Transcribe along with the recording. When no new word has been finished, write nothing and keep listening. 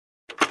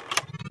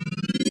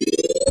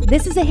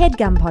This is a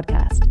HeadGum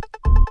podcast.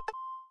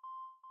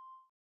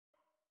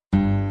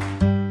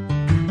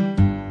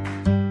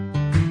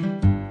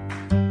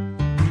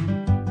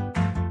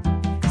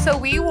 So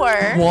we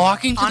were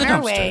walking to on the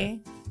our dumpster.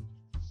 way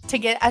to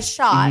get a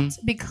shot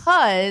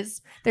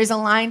because there's a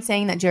line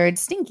saying that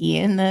Jared's stinky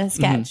in the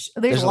sketch.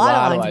 There's a lot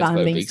of lines about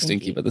him being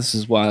stinky. but this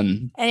is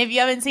one. And if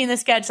you haven't seen the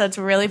sketch, that's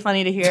really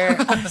funny to hear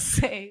us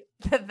say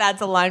that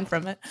that's a line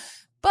from it.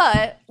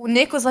 But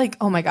Nick was like,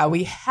 oh my God,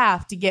 we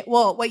have to get...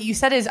 Well, what you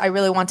said is, I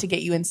really want to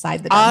get you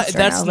inside the dumpster.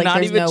 That's like,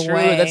 not even true.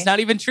 Way. That's not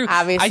even true.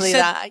 Obviously, I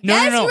said, that... No,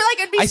 yes, no. you were like,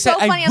 it'd be so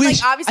funny. I'm like,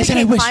 obviously,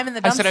 can't climb in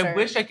the dumpster. I said, I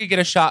wish I could get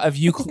a shot of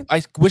you.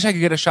 I wish I could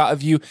get a shot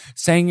of you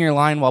saying your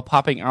line while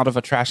popping out of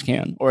a trash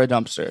can or a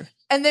dumpster.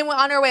 And then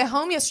on our way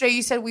home yesterday,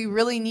 you said, we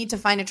really need to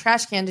find a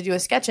trash can to do a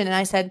sketch in. And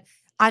I said...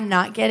 I'm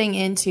not getting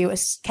into a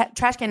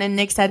trash can. And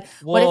Nick said,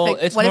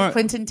 what if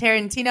Quentin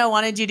Tarantino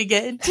wanted you to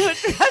get into a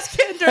trash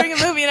can during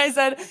a movie? And I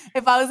said,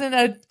 if I was in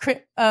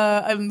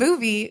a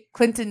movie,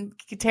 Quentin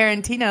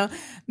Tarantino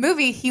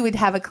movie, he would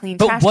have a clean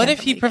trash can. But what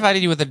if he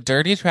provided you with a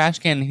dirty trash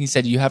can and he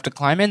said, you have to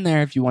climb in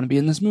there if you want to be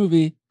in this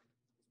movie?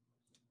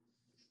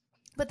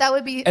 But that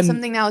would be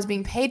something that I was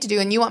being paid to do,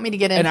 and you want me to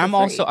get in. And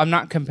I'm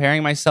not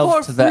comparing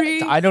myself to that.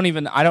 I don't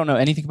know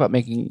anything about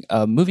making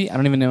a movie. I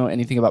don't even know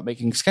anything about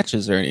making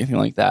sketches or anything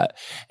like that.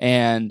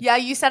 And yeah,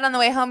 you said on the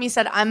way home, you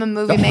said, I'm a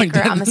movie maker,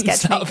 I'm a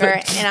sketch maker,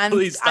 and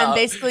I'm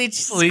basically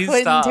just Quentin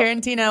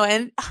Tarantino,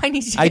 and I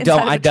need you to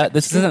get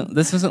This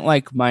isn't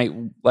like my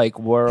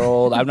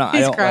world. I'm not.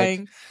 He's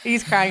crying.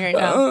 He's crying right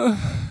now.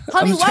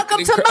 Honey,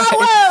 welcome to my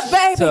world,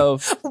 baby. So,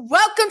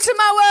 welcome to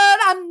my world.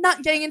 I'm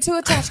not getting into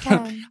a trash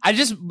can. I'm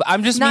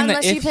just mean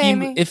that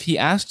if he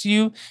asked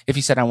you, if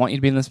he said, I want you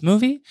to be in this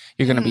movie,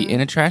 you're going to be in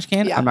a trash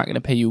can. Yeah. I'm not going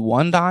to pay you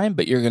one dime,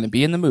 but you're going to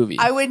be in the movie.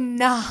 I would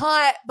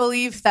not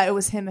believe that it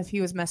was him if he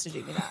was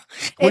messaging me that.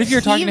 What if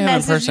you're talking to him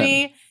in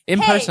person? In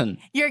person.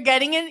 You're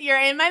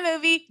in my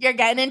movie. You're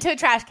getting into a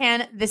trash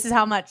can. This is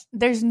how much.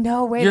 There's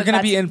no way you're going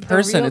to be in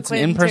person. It's an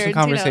in-person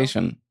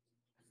conversation.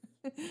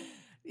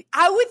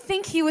 I would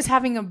think he was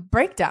having a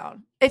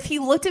breakdown. If he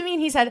looked at me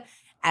and he said,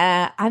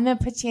 I'm going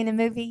to put you in a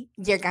movie.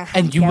 You're going to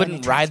And you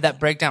wouldn't ride that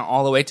breakdown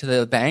all the way to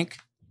the bank?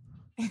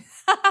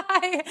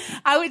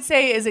 I would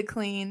say, is it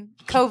clean?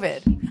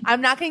 COVID.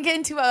 I'm not going to get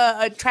into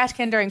a trash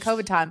can during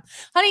COVID time.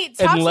 Honey,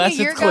 talk to me a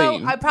year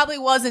ago. I probably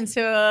was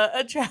into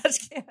a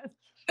trash can.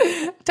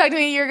 Talk to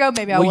me a year ago.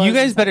 Maybe I was. Well, you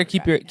guys better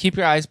keep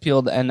your eyes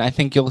peeled, and I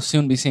think you'll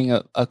soon be seeing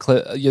a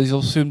clip.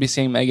 You'll soon be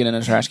seeing Megan in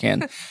a trash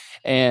can.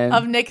 And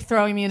of Nick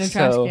throwing me in a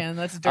trash can.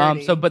 That's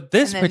dirty. But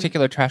this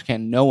particular trash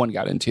can, no one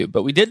got into.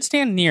 But we did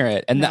stand near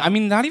it, and I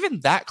mean, not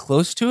even that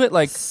close to it.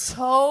 Like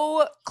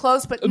so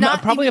close, but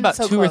not probably even about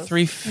so 2 or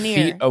 3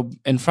 feet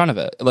in front of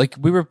it. Like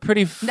we were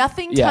pretty.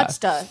 Nothing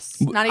touched us.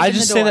 Not even I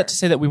just the door. say that to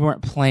say that we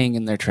weren't playing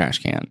in their trash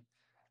can.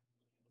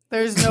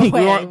 There's no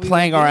way we weren't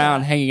playing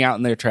around, hanging out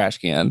in their trash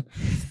can.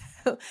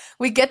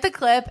 We get the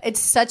clip.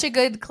 It's such a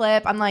good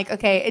clip. I'm like,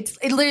 okay, it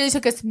literally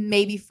took us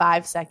maybe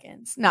 5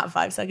 seconds. Not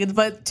 5 seconds,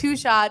 but 2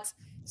 shots.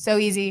 So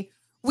easy.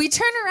 We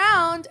turn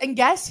around and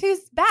guess who's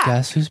back?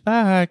 Guess who's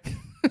back?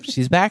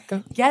 She's back.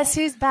 Guess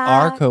who's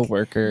back? Our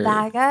coworker.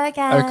 Back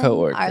again. Our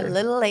coworker. Our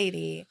little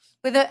lady.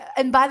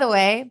 And by the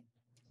way,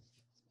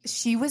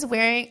 she was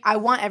wearing, I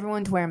want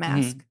everyone to wear a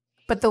mask.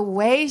 But the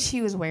way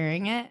she was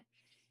wearing it,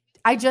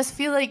 I just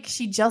feel like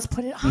she just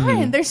put it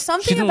on. There's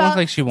something about look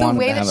like she wanted the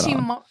way to have that it she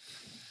on.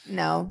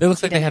 No. It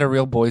looks like they had a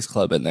real boys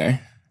club in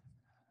there.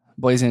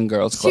 Boys and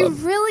girls club.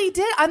 She really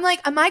did. I'm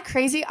like, am I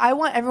crazy? I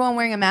want everyone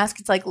wearing a mask.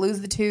 It's like lose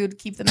the tooth,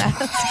 keep the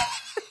mask.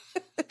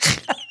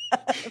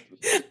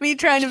 Me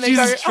trying to make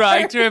She's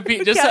trying to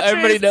repeat just so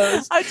everybody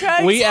knows. I'm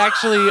trying. We had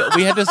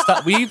to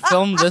stop. We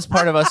filmed this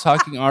part of us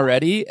talking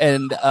already,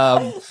 and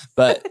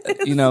but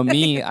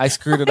me, I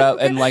screwed it up,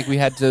 and like we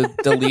had to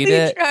delete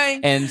it,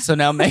 and so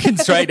now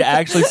Megan's trying to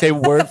actually say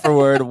word for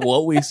word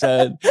what we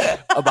said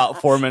about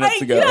 4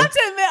 minutes ago.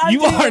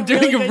 You are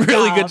doing a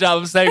really good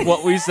job of saying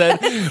what we said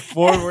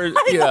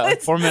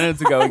 4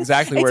 minutes ago,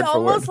 exactly word for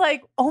word. It's almost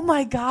like, oh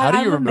my God,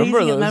 how do you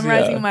remember those?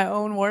 Memorizing my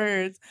own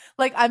words.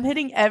 Like I'm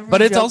hitting every.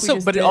 But it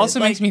also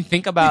makes me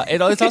think about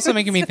it. It's also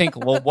making me think,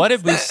 well, what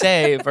did we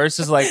say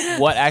versus like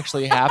what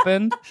actually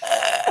happened?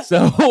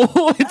 So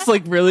it's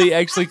like really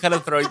actually kind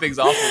of throwing things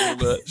off a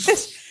little bit.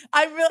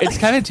 It's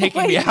kind of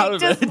taking me out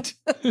of it.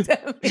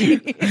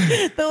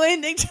 The way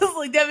Nick just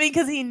looked at me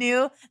because he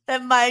knew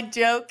that my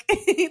joke,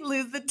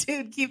 lose the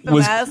tooth, keep the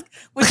mask,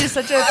 which is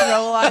such a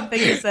throw-line thing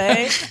to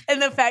say.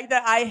 And the fact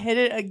that I hit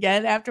it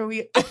again after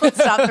we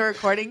stopped the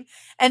recording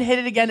and hit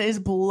it again is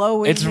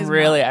blowing It's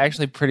really mind.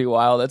 Actually pretty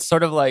wild. It's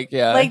sort of like,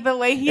 yeah. Like the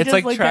way he just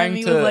like looked at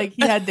me was like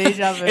he had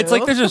deja vu. It's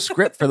like there's a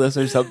script for this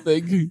or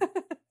something.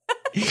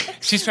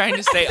 She's trying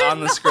to stay on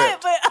the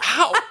script.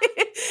 Ow.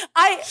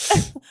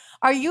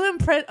 Are you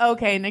impressed?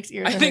 Okay, Nick's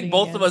ears. I think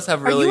both of us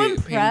have really Are you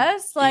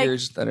impressed? Like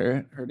ears that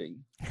are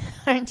hurting.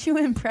 Aren't you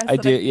impressed? I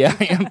do. Yeah,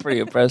 I am pretty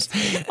impressed.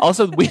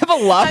 Also, we have a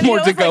lot more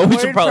to go. We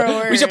should probably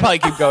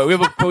keep going.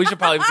 We should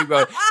probably keep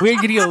going. We're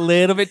getting a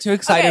little bit too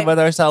excited with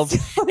ourselves.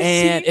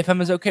 And if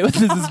Emma's okay with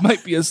this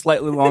might be a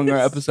slightly longer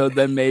episode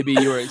than maybe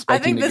you were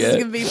expecting to get. I think this is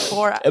going to be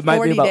 4 It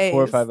might be about days.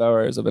 4 or 5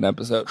 hours of an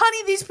episode.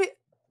 Honey, these people,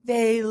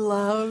 they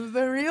love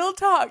the real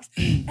talks.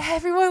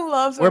 Everyone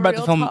loves We're about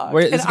to film.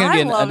 There's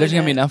going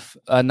to be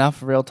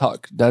enough real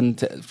talk done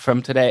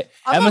from today.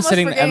 Emma's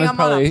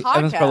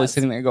probably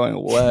sitting there going,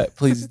 "What?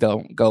 Please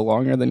don't go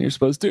longer than you're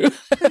supposed to."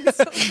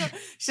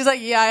 She's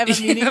like, "Yeah, I have a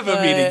meeting. You have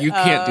a meeting. You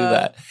can't do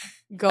that.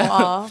 Go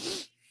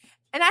off."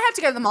 And I have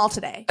to go to the mall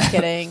today.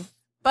 Kidding.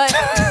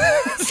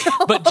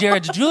 But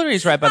Jared's jewelry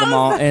is right by the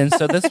mall, and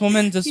so this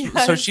woman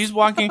so she's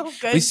walking.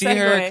 We see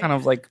her kind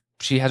of like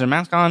she has her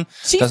mask on.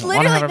 She's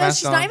literally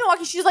she's not even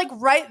walking. She's like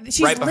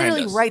she's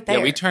literally right there.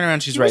 Yeah, we turn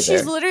around. She's right there.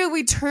 She's literally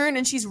we turn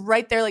and she's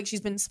right there, like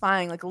she's been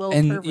spying, like a little.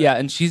 And pervert. yeah,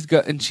 and she's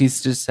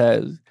just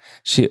says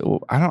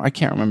I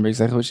can't remember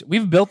exactly what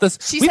we've built this.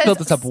 We've built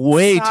this up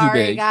way too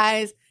big,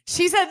 guys.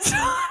 She said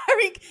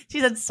sorry. She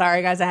said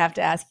sorry, guys. I have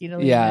to ask you to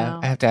leave. Yeah,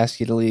 I have to ask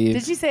you to leave.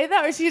 Did she say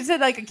that, or she said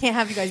like I can't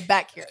have you guys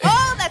back here?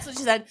 Oh, that's what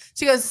she said.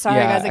 She goes,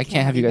 sorry, guys. I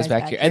can't have you guys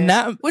back here. And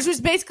that, which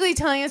was basically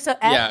telling us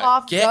to F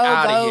off, get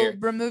out of here,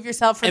 remove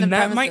yourself from the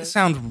premises. And that might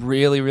sound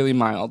really, really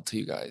mild to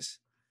you guys.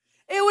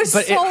 It was,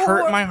 but it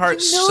hurt my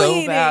heart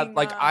so bad.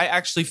 Like I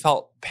actually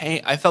felt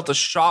pain. I felt a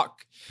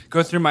shock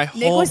go through my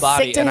whole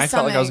body, and I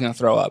felt like I was going to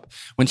throw up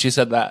when she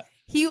said that.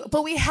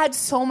 But we had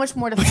so much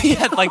more to film.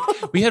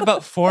 We had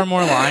about 4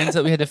 more lines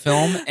that we had to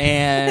film,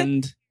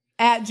 and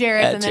at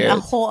Jared's, and then a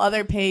whole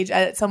other page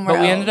at somewhere else.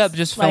 But we ended up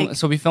just filming.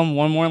 So we filmed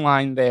 1 more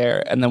line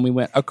there, and then we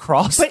went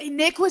across. But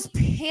Nick was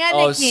panicking.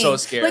 Oh, I was so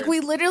scared. Like we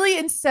literally,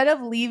 instead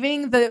of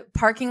leaving the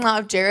parking lot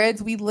of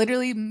Jared's, we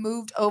literally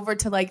moved over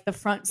to like the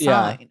front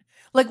sign.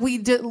 Like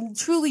we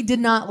truly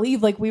did not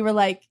leave. Like we were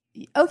like,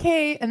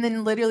 okay, and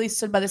then literally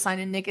stood by the sign,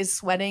 and Nick is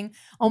sweating,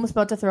 almost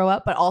about to throw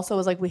up, but also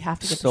was like, we have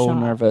to get the shot. So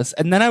nervous.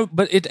 And then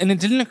it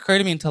didn't occur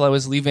to me until I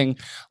was leaving,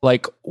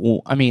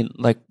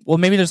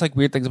 maybe there's like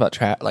weird things about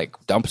like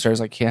dumpsters,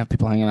 like can't have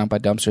people hanging out by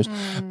dumpsters.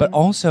 But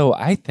also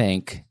I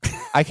think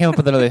I came up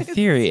with another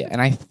theory,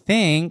 and I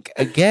think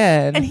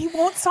again, and he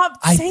won't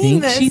stop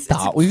saying this. I think she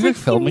thought we were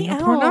filming her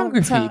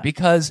pornography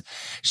because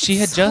she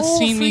had just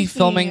seen me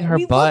filming her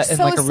butt in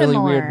like a really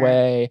weird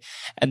way,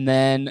 and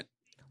then.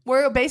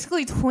 We're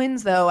basically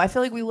twins, though. I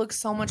feel like we look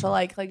so much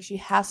alike. Like she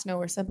has to know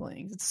we're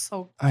siblings. It's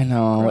so. I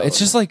know.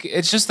 Gross.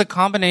 It's just the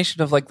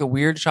combination of like the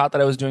weird shot that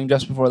I was doing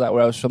just before that,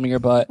 where I was filming her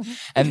butt,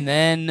 and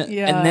then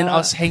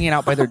us hanging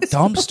out by their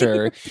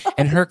dumpster,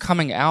 and her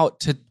coming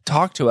out to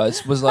talk to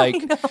us was like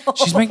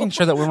she's making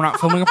sure that we're not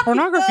filming a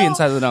pornography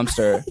inside of the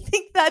dumpster. I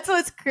think that's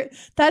what's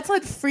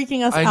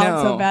freaking us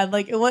out so bad.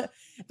 Like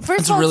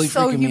first of all, it's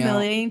so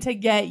humiliating to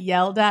get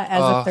yelled at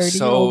as a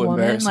 30-year-old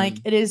woman. Like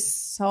it is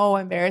so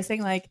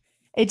embarrassing. Like.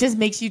 It just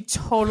makes you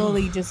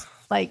totally just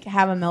like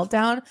have a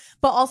meltdown.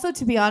 But also,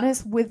 to be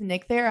honest, with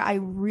Nick there, I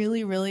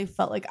really, really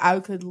felt like I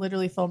could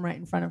literally film right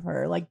in front of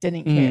her, like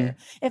didn't care.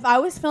 If I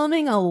was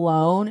filming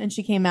alone and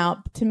she came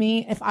out to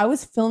me, if I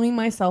was filming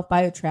myself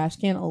by a trash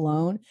can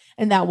alone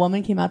and that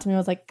woman came out to me and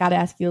was like, gotta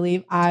ask you to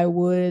leave, I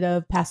would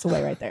have passed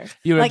away right there.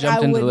 You would have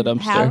jumped into the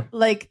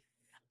dumpster.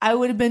 I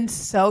would have been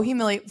so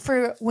humiliated.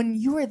 For when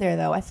you were there,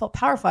 though, I felt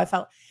powerful. I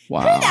felt,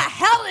 wow. Who the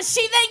hell does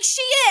she think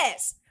she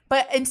is?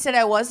 But instead,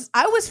 I was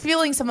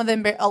feeling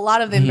a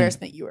lot of the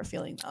embarrassment you were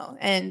feeling, though,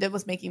 and it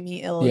was making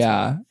me ill.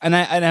 Yeah, and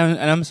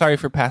I'm sorry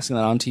for passing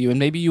that on to you. And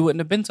maybe you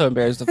wouldn't have been so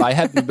embarrassed if I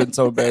hadn't been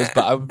so embarrassed.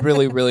 But I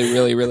really, really,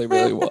 really, really,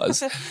 really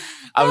was.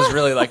 I was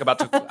really like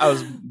I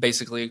was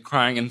basically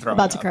crying and throwing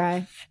about to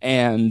cry,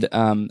 and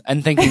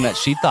thinking that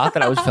she thought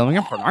that I was filming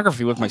a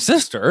pornography with my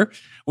sister,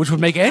 which would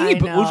make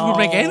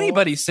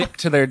anybody sick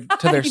to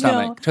their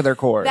stomach, to their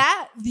core.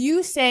 That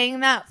you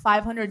saying that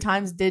 500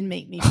 times did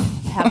make me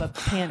have a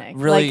panic.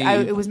 Really,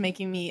 it was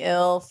making me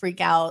ill,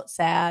 freak out,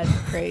 sad,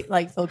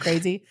 feel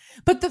crazy.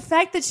 But the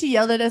fact that she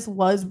yelled at us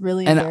was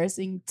really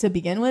embarrassing to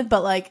begin with.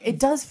 But like, it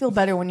does feel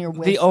better when you're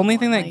with. The only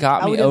thing that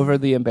got me over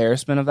the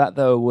embarrassment of that,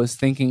 though, was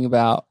thinking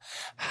about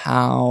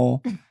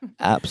how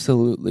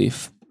absolutely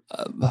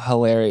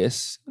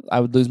hilarious. I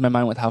would lose my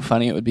mind with how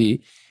funny it would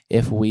be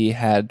if we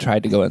had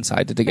tried to go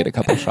inside to get a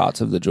couple shots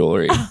of the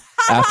jewelry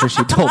after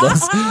she told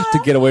us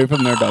to get away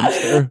from their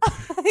dumpster.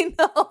 I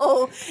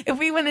know. If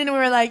we went in and we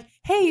were like,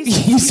 "Hey,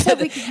 you said,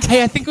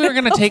 hey, I think we're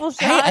gonna take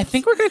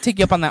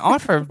you up on that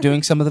offer of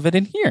doing some of it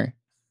in here."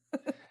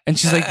 And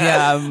she's like,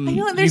 "Yeah,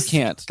 you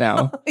can't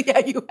now. Yeah,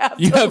 you have.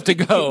 You have to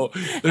go.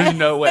 There's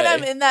no way." And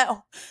I'm in that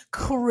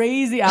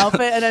crazy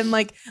outfit, and I'm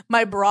like,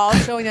 my bra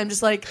showing. I'm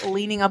just like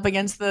leaning up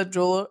against the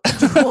jewels.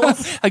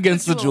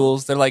 Against the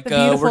jewels. They're like,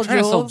 "We're trying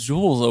to sell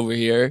jewels over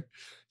here.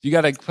 You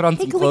got to put on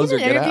some clothes or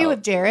get out." Can we get an interview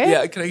with Jared?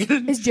 Yeah, can I get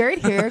an? Is Jared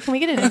here? Can we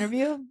get an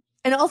interview?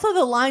 And also,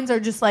 the lines are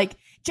just like,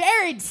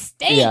 "Jared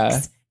stinks."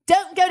 Yeah.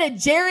 Don't go to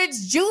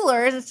Jared's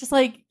Jewelers. It's just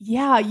like,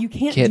 yeah, you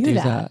can't do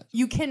that.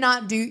 You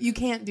can't film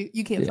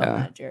that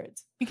at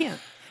Jared's. You can't.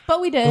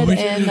 But we did.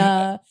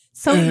 And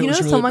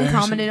someone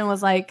commented and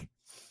was like,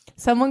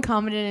 someone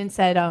commented and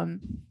said,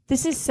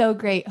 "This is so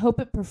great. Hope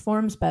it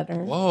performs better."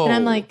 Whoa. And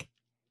I'm like,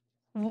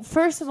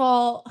 first of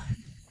all,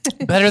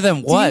 better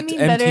than what?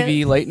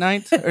 MTV Late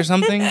Night or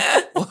something?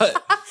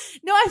 What?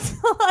 No,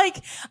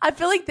 I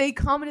feel like they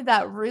commented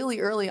that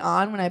really early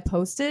on when I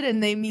posted,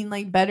 and they mean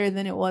like better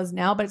than it was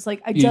now. But it's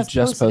like I just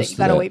posted it. You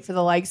gotta wait for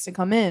the likes to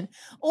come in,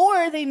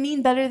 or they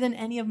mean better than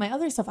any of my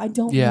other stuff. I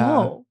don't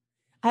know.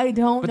 I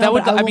don't. But know,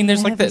 that would.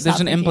 There's like there's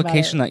an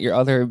implication that your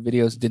other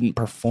videos didn't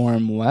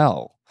perform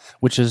well,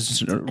 which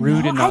is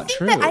rude and not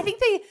true.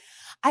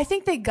 I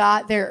think they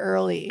got there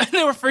early.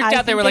 They were freaked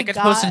out. They were like,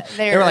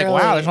 they were like,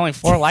 wow, there's only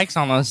 4 likes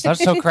on this.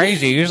 That's so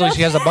crazy. Usually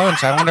she has a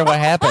bunch. I wonder what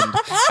happened.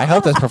 I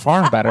hope this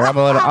performs better. I'll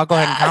go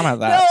ahead and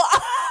comment that. No,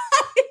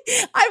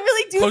 I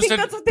really do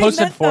think that's what they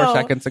posted meant, 4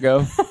 seconds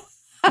ago.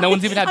 No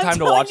one's even had time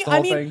to watch the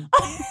whole thing.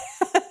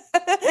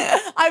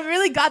 I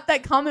really got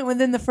that comment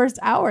within the first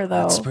hour,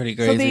 though. That's pretty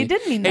crazy. So they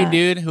did mean that. Hey,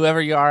 dude,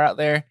 whoever you are out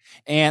there,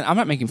 and I'm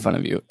not making fun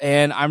of you,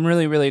 and I'm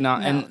really, really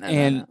not.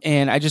 No,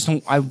 and I just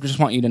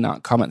want you to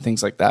not comment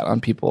things like that on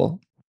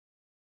people.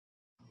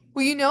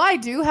 Well, I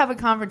do have a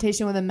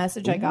confrontation with a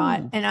message I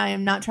got, and I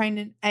am not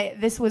trying to.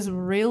 This was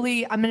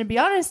really. I'm going to be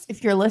honest.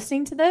 If you're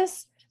listening to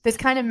this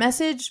kind of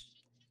message,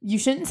 you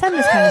shouldn't send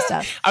this kind of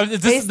stuff.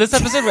 This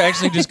episode, we're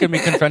actually just going to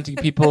be confronting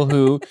people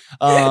who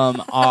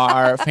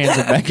are fans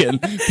of Megan,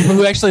 people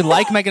who actually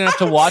like Megan enough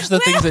to watch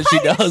the things that she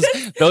does.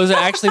 Those are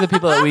actually the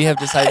people that we have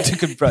decided to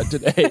confront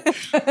today.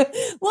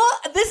 Well,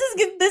 this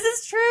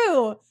is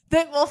true.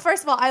 Well,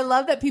 first of all, I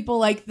love that people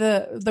like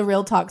the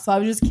real talk. So I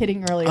was just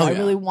kidding earlier. I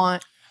really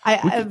want.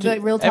 The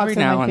real talks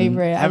are my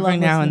favorite. Every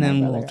now and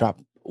then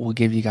we'll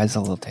give you guys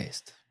a little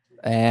taste.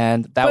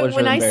 And that was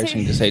really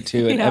embarrassing to say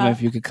too. And Emma,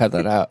 if you could cut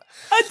that out.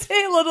 I'd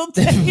say a little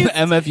taste.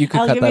 Emma, if you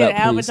could cut that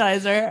out, please.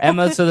 Appetizer.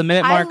 Emma, so the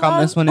minute mark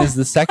on this one is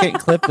the second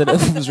clip that I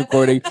was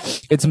recording.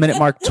 It's minute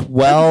mark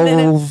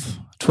 12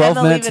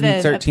 minutes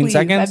and 13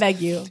 seconds. I beg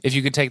you. If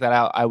you could take that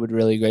out, I would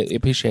really greatly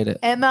appreciate it.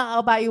 Emma,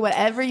 I'll buy you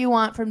whatever you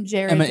want from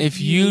Jared. Emma,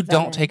 if you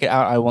don't take it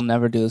out, I will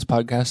never do this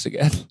podcast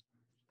again.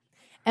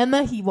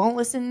 Emma, he won't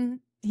listen.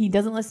 He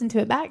doesn't listen to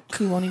it back.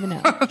 He won't even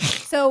know.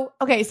 So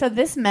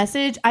this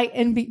message,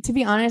 to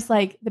be honest,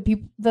 like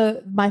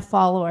my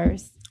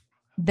followers,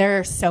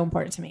 they're so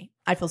important to me.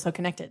 I feel so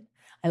connected.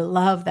 I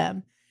love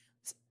them.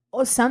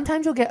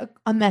 Sometimes you'll get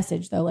a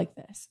message though like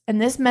this.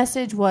 And this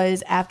message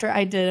was after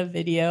I did a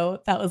video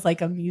that was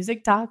like a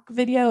music doc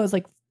video. It was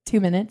like 2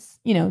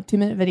 minutes,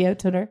 2-minute video,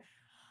 Twitter.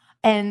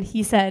 And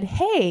he said,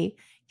 "Hey,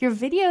 your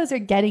videos are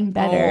getting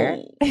better."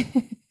 Oh.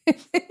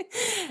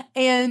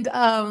 And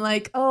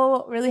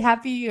really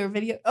happy your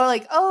video.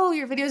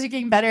 Your videos are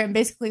getting better. And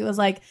basically it was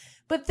like,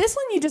 but this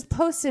one you just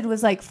posted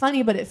was like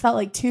funny, but it felt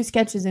like 2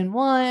 sketches in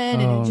one,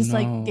 and it just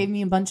like gave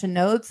me a bunch of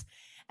notes.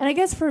 And I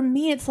guess for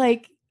me, it's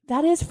like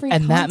that is free.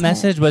 And content, that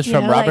message was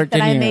from Robert De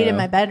Niro. That I made in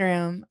my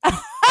bedroom.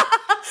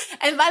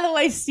 And by the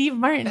way, Steve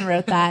Martin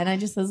wrote that, and I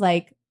just was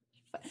like,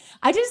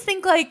 I just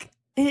think like.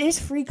 It is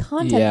free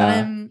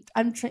content,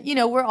 but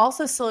we're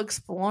also still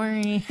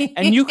exploring.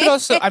 And you could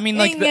also,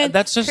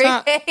 that's just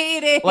not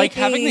like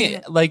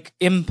having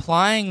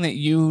implying that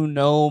you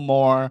know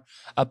more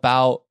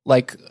about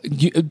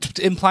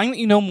implying that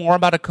you know more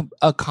about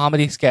a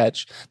comedy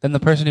sketch than the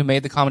person who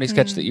made the comedy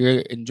sketch that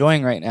you're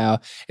enjoying right now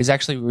is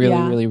actually really,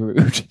 really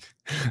rude.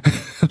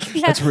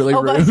 That's really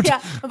rude.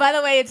 By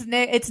the way, it's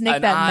Nick and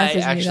that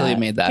messaged actually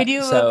me that. made that. Could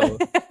you?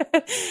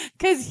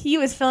 Because he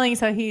was feeling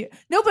but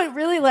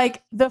really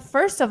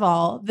first of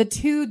all,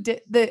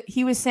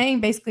 he was saying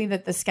basically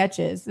that the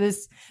sketches, the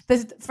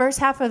first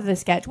half of the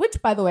sketch,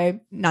 which by the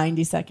way,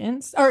 90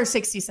 seconds or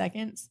 60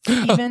 seconds,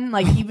 even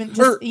I meant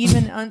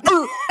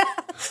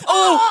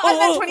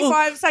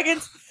 25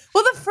 seconds.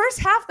 Well, the first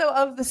half though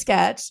of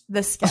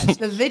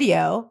the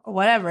video or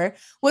whatever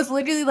was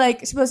literally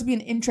supposed to be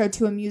an intro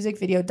to a music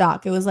video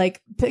doc. It was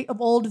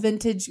old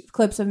vintage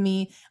clips of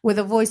me with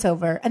a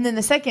voiceover. And then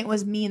the second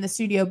was me in the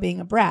studio being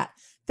a brat.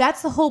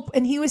 That's the whole,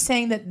 and he was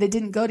saying that they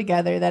didn't go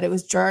together, that it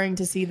was jarring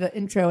to see the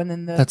intro and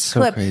then the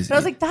clip. Crazy. But I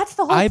was like, that's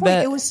the whole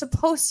point. It was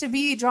supposed to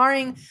be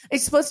jarring.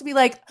 It's supposed to be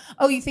like,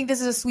 oh, you think this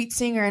is a sweet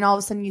singer, and all of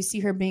a sudden you see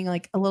her being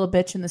like a little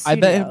bitch in the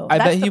studio. I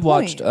bet he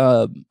watched,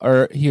 or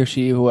he or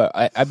she, or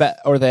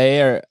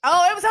they, or.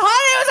 Oh, it was a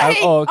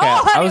he. Oh, okay.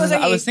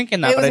 I was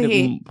thinking that, but I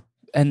didn't.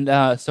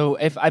 And so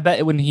I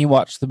bet when he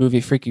watched the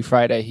movie Freaky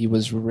Friday, he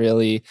was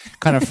really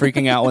kind of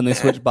freaking out when they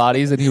switched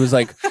bodies, and he was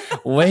like,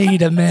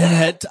 wait a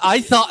minute.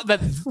 I thought that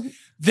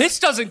this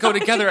doesn't go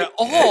together at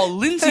all.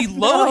 Lindsay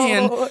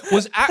Lohan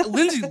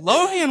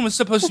was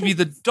supposed to be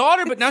the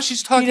daughter, but now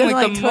she's talking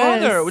like the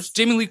mother, which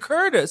Jamie Lee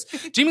Curtis.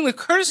 Jamie Lee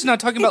Curtis is not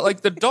talking about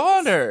like the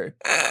daughter.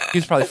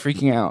 He's probably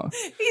freaking out.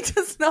 He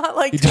does not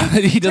like.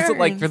 He doesn't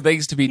like for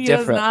things to be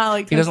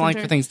different. He doesn't like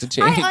for things to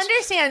change. I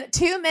understand.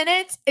 2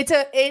 minutes. It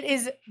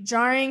is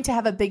jarring to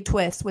have a big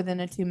twist within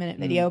a 2-minute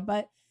video,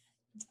 but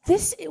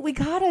this we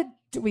gotta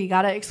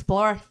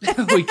explore.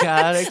 We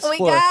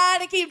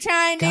gotta keep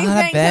trying new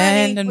Bend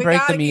things. and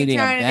break the medium.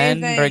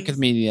 Bend and break the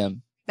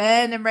medium.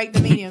 Bend and break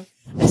the medium.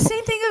 The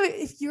same thing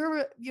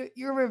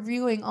you're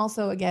reviewing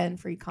also again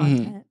free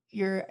content.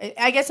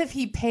 I guess if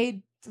he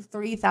paid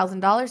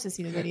 $3,000 to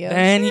see the video,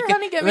 then he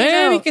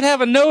could have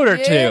a note or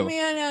two. Give me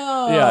a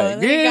note. Yeah,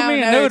 give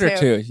me a note or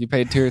two. You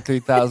paid $2,000 or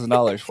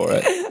 $3,000 for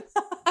it.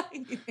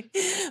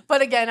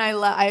 But again,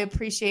 I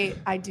appreciate.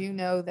 I do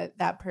know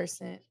that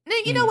person. No,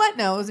 you know what?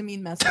 No, it was a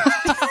mean message.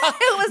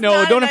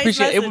 No, don't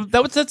appreciate it.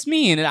 That's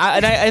mean, and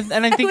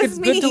I think it's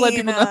good to let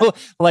people know,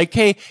 like,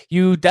 hey,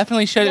 you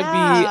definitely shouldn't be.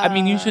 I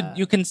mean,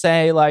 you can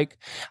say, like,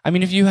 I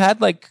mean, if you had,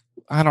 like,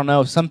 I don't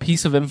know, some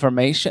piece of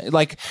information,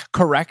 like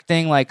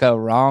correcting like a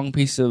wrong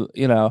piece of,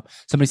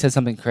 somebody said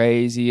something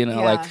crazy,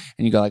 like,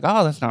 and you go like,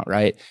 oh, that's not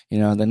right,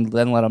 then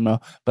let them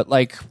know. But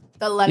like,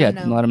 let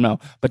them know.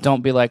 But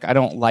don't be like, I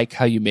don't like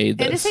how you made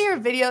this. And to say your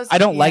videos, I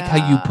don't like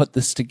how you put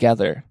this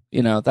together.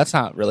 That's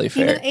not really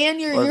fair.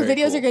 And your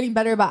videos are getting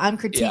better, but I'm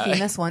critiquing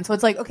this one. So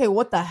it's like, okay,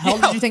 what the hell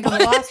did you think of the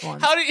last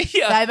one?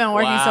 I've been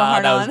working so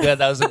hard on. That was good.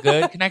 That was a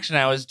good connection.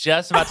 I was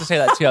just about to say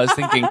that too. I was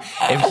thinking,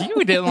 if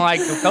you didn't like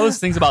those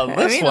things about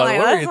this one,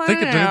 what are you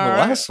thinking of the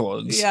last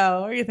ones? Yeah,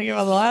 what are you thinking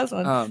about the last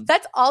one?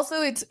 That's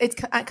also, it's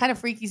kind of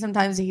freaky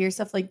sometimes to hear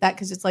stuff like that,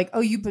 because it's like,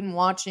 oh, you've been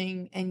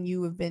watching and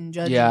you have been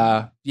judging.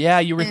 Yeah,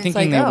 you were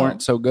thinking they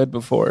weren't so good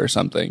before or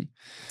something.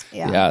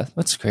 Yeah,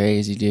 that's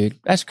crazy, dude.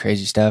 That's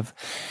crazy stuff.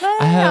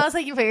 It's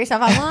like you put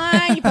yourself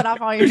online, you put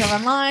off all your stuff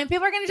online.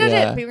 People are going to judge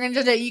it. People are going to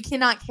judge it. You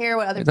cannot care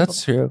what other people.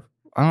 That's true.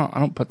 I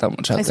don't put that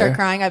much out there. I start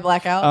crying. I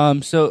black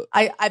out. So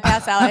I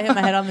pass out. I hit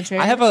my head on the chair.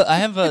 I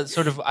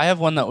have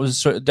one that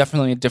was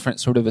definitely a different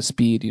sort of a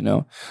speed,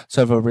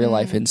 sort of a real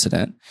life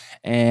incident,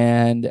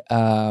 and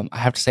I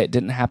have to say it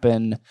didn't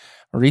happen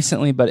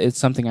recently, but it's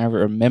something I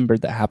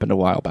remembered that happened a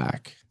while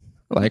back.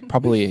 Like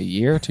probably a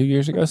year, 2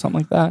 years ago,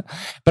 something like that.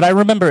 But I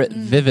remember it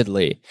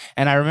vividly.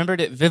 And I remembered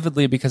it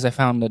vividly because I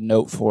found a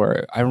note for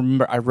it. I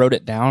remember I wrote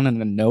it down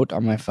in a note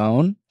on my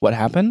phone, what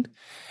happened.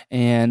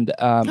 And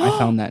I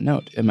found that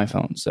note in my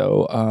phone.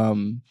 So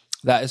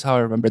that is how I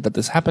remembered that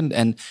this happened.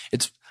 And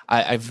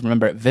I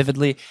remember it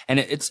vividly. And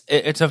it's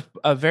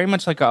a very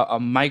much like a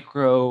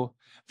micro,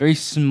 very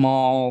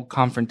small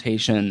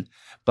confrontation,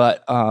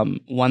 but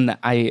one that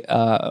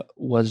I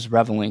was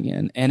reveling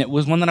in, and it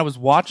was one that I was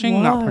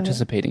watching, not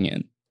participating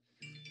in.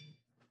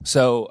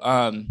 So,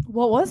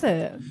 what was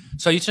it?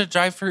 So I used to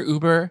drive for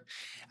Uber.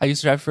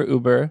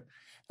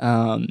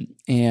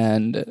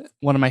 And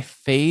one of my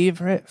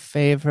favorite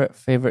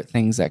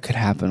things that could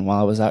happen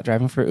while I was out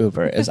driving for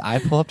Uber is I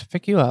pull up to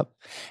pick you up.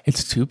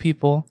 It's two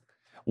people.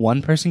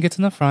 One person gets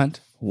in the front.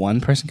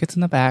 One person gets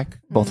in the back.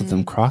 Both of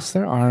them cross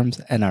their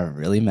arms and are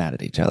really mad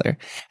at each other.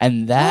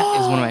 And that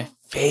is one of my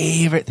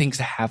favorite things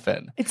to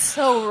happen. It's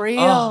so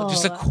real. Oh,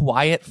 just a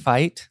quiet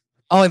fight.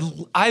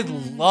 Oh, I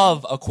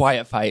love a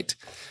quiet fight.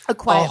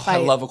 Fight. I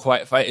love a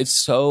quiet fight. It's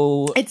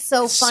so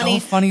funny.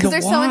 Because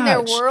they're so in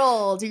their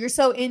world. You're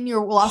so lost in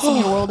your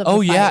world of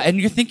the fight.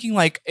 And you're thinking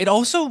like it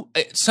also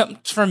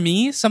for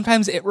me,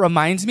 sometimes it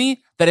reminds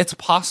me that it's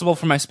possible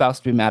for my spouse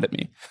to be mad at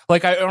me.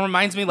 Like it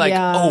reminds me like,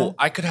 oh,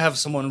 I could have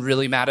someone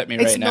really mad at me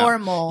right now. It's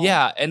normal.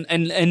 Yeah.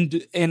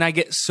 And I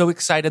get so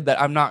excited that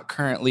I'm not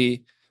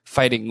currently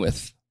fighting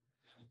with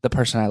the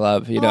person I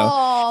love,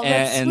 Oh,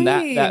 and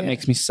that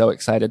makes me so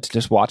excited to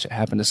just watch it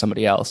happen to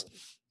somebody else.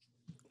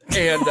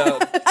 And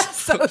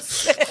so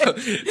sick.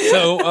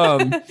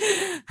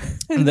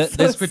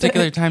 This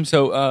particular time,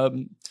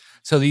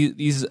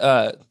 these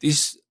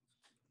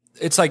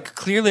it's like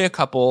clearly a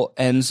couple,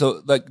 and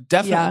so like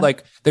definitely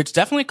like there's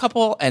definitely a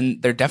couple,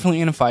 and they're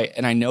definitely in a fight,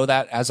 and I know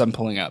that as I'm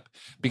pulling up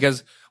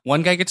because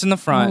one guy gets in the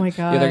front,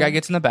 the other guy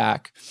gets in the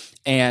back,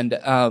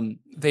 and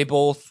they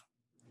both.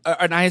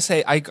 And I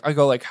say, I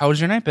go like, how's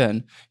your night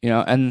been?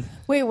 And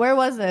wait, where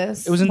was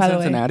this? It was in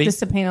Cincinnati. Just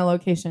to paint a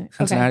location.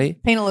 Cincinnati. Okay.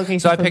 Paint a location.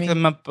 So I picked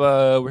them up.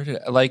 Where did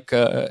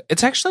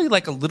it's actually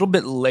like a little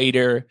bit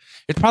later.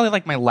 It's probably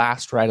like my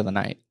last ride of the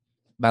night.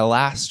 My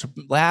last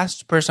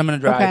person I'm going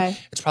to drive. Okay.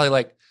 It's probably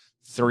like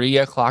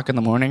 3:00 in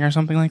the morning or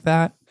something like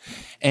that.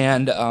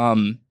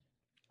 And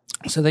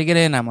so they get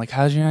in. I'm like,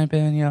 how's your night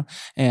been?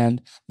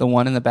 And the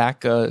one in the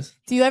back goes,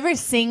 do you ever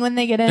sing when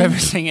they get in? Do you ever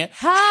sing it?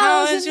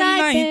 How's your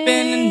night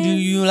been? And do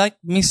you like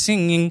me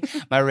singing?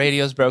 My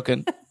radio's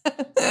broken.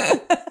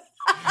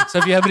 So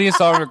if you have any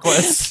song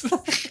requests.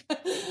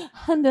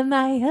 Under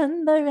my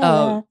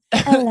umbrella.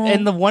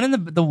 And the one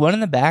in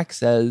the back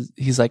says,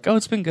 he's like, oh,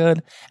 it's been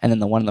good. And then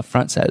the one in the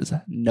front says,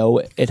 no,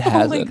 it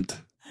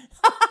hasn't.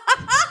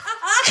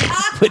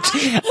 Which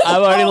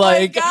I'm already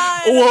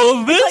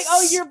well,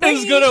 this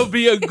is going to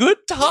be a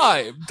good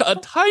time. A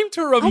time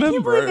to remember. I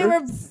can't believe they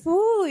were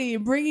fully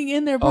bringing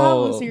in their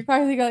problems to your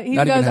car. He goes,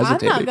 I'm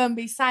not going to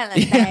be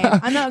silent today.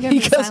 I'm not going to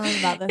be silent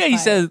about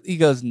this. Yeah, he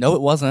goes, no,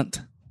 it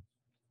wasn't.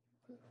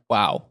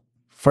 Wow.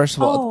 First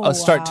of all, a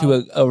start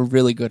to a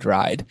really good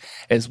ride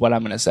is what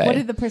I'm going to say. What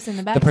did the person in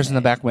the back The person in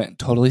the back went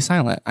totally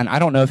silent. And I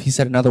don't know if he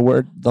said another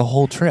word the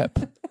whole trip.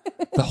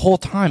 The whole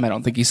time, I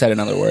don't think he said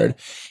another word.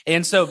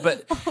 And so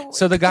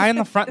the guy in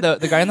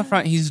the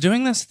front, he's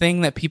doing this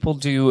thing that people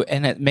do,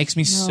 and it makes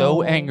me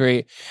so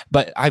angry.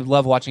 But I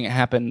love watching it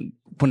happen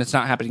when it's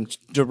not happening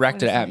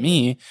directed at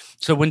me.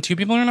 So when two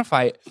people are in a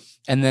fight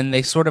and then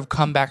they sort of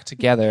come back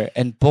together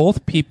and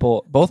both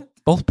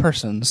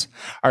persons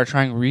are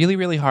trying really,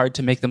 really hard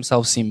to make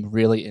themselves seem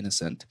really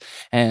innocent.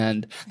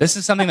 And this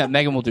is something that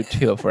Megan will do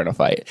too if we're in a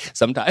fight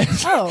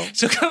sometimes. Oh,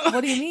 so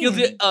what do you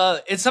mean?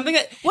 It's something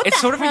that it's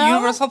sort of a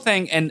universal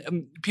thing,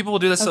 and people will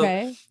do this.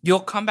 Okay. So you'll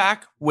come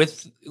back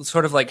with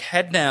sort of like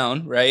head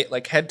down, right?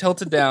 Like head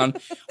tilted down,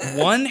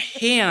 one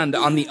hand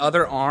on the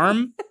other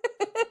arm,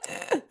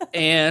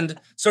 and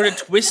sort of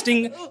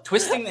twisting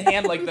the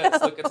hand like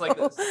this. Look, it's like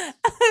this.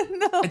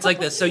 No. It's like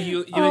this. So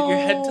your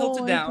head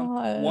tilted down,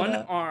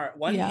 God.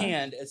 One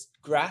hand is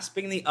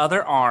grasping the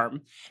other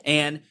arm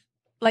and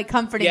like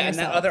comforting yourself. And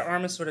that other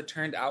arm is sort of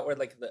turned outward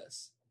like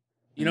this.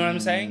 You know what I'm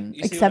saying?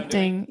 You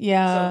accepting,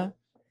 yeah.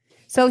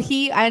 So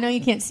I know you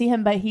can't see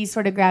him, but he's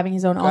sort of grabbing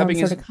his own arm,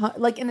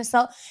 like in a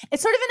self.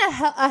 It's sort of in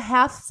a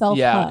half self.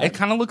 Yeah, it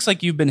kind of looks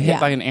like you've been hit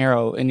by an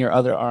arrow in your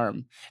other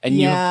arm, and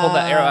you pull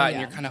that arrow out,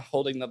 and you're kind of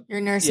holding the. You're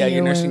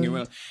nursing. Your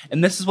wound.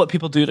 And this is what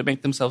people do to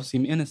make themselves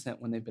seem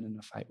innocent when they've been in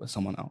a fight with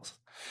someone else.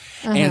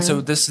 And so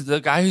this is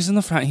the guy who's in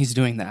the front. He's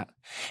doing that,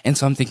 and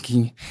so I'm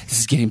thinking this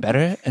is getting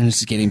better, and this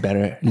is getting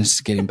better, and this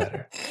is getting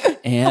better,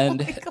 and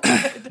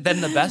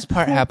then the best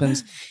part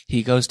happens.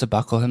 He goes to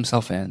buckle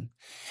himself in.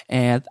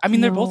 And I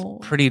mean, they're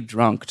both pretty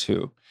drunk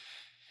too,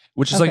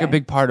 which is like a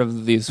big part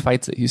of these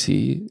fights that you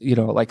see, you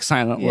know, like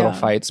silent little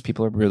fights.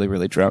 People are really,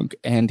 really drunk.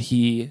 And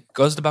he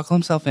goes to buckle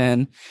himself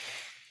in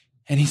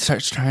and he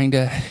starts trying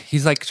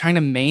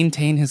to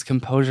maintain his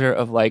composure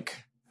of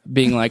like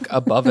being like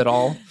above it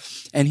all.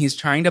 And he's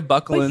trying to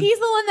buckle in. He's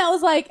the one that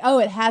was like, oh,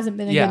 it hasn't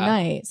been a good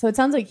night. So it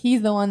sounds like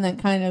he's the one that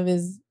kind of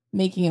is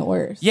making it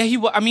worse. Yeah,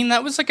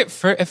 that was like at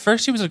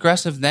first he was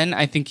aggressive. Then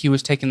I think he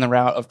was taking the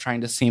route of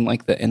trying to seem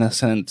like the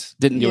innocent,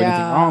 didn't do anything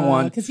wrong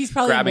one. Because he's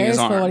probably embarrassed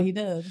for what he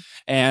did.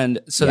 And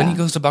so then he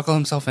goes to buckle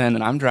himself in,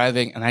 and I'm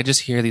driving, and I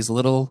just hear these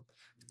little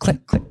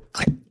click, click,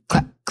 click,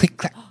 click, click,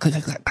 click, click,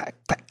 click, click,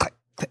 click,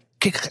 click,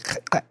 click,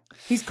 click, click.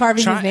 He's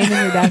carving his name in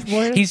your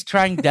dashboard. He's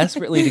trying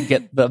desperately to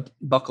get the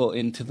buckle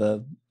into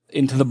the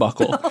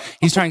buckle.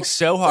 He's trying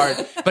so hard,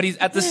 but he's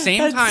at the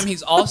same time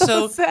he's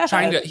also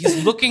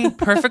he's looking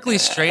perfectly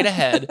straight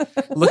ahead,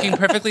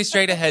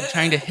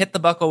 trying to hit the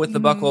buckle with the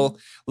buckle,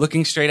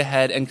 looking straight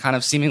ahead and kind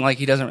of seeming like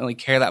he doesn't really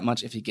care that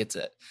much if he gets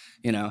it,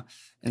 you know.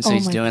 And so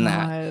he's doing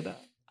that.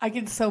 I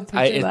can so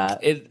picture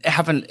that. It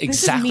happened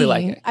exactly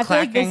like it. I feel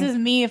like this is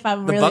me if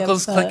I'm really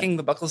upset.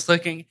 The buckle's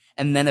clicking,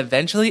 and then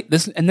eventually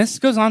this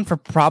goes on for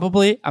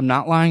probably, I'm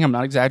not lying, I'm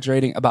not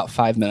exaggerating, about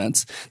 5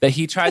 minutes that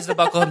he tries to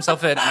buckle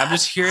himself in, and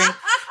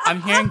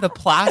I'm hearing the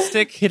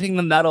plastic hitting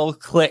the metal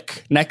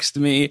click next to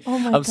me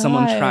of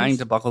someone trying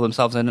to buckle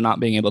themselves in and not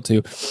being able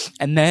to.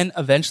 And then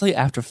eventually,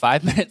 after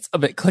 5 minutes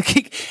of it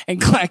clicking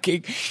and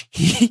clacking,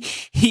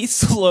 he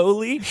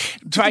slowly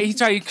he's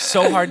trying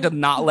so hard to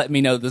not let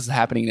me know this is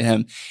happening to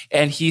him.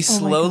 And he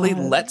slowly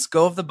lets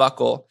go of the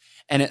buckle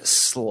and it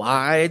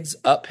slides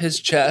up his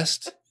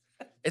chest.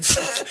 It's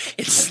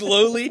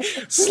slowly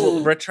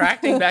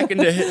retracting back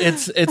into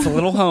its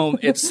little home.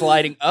 It's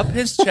sliding up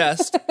his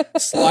chest,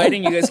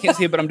 sliding. You guys can't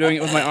see it, but I'm doing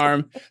it with my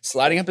arm.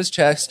 Sliding up his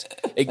chest.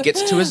 It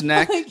gets to his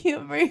neck. I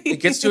can't breathe.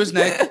 It gets to his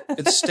neck.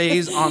 It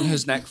stays on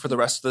his neck for the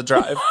rest of the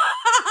drive.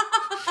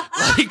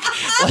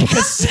 like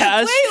a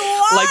sash. Wait,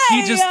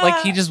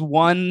 why? He just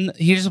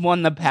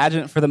won the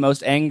pageant for the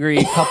most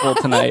angry couple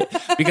tonight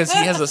because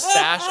he has a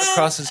sash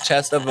across his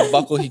chest of a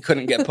buckle he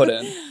couldn't get put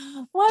in.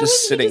 Why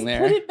just sitting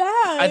there. Put it back?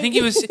 I think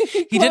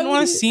he didn't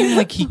want to seem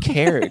like he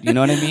cared. You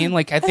know what I mean?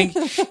 Like, I think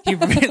he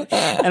really,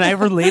 and I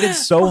related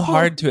so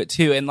hard to it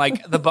too. And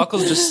like the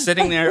buckle's just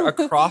sitting there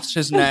across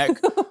his neck,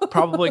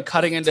 probably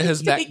cutting into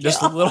his neck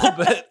just a little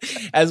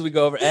bit as we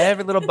go over.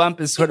 Every little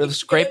bump is sort of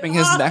scraping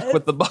his neck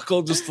with the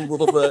buckle just a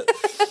little bit.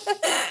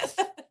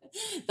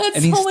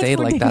 And he stayed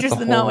like that the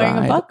whole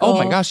ride. Oh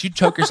my gosh, you'd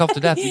choke yourself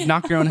to death. You'd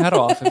knock your own head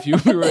off if you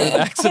were in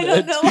an accident.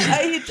 I don't know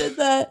why he did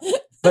that.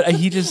 But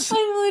he just... I'm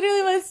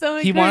literally, my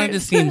stomach He wanted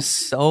to seem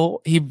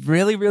so... He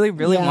really, really,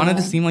 really wanted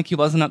to seem like he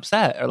wasn't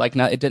upset or like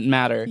it didn't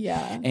matter.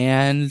 Yeah.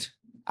 And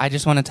I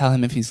just want to tell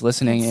him if he's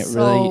listening,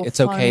 it's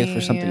okay for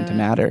something to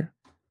matter.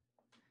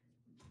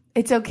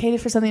 It's okay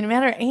for something to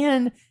matter.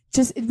 And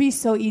just it'd be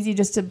so easy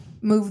just to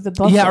move the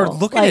buckle. Yeah, or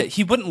look at it.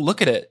 He wouldn't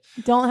look at it.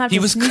 Don't have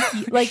to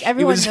sneaky. Like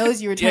everyone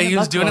knows you were trying to he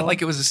was doing it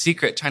like it was a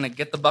secret, trying to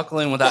get the buckle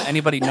in without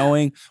anybody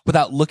knowing,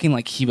 without looking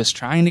like he was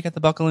trying to get the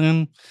buckle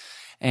in.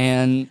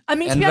 And I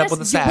mean, to be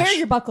honest, wear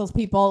your buckles,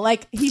 people.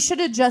 Like he should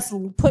have just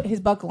put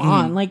his buckle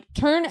on. Like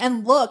turn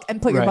and look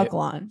and put your buckle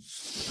on.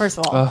 First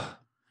of all.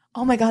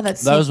 Oh my God,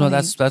 that's one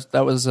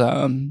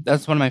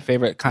of my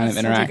favorite kind of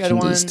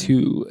interactions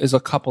is a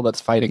couple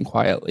that's fighting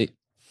quietly.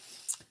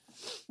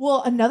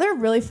 Well, another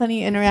really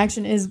funny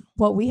interaction is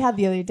what we had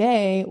the other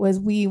day was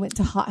we went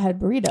to Hothead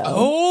Burrito.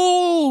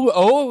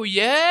 Oh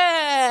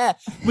yeah,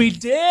 we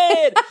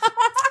did.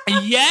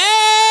 Yeah.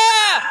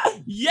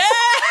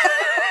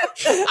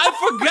 I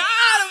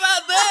forgot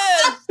about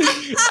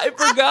this. I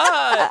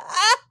forgot.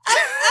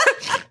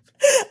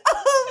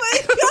 Oh my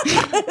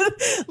God.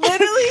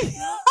 Literally,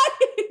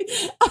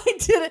 I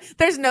did it.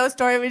 There's no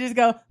story. We just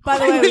go, by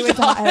the way, we went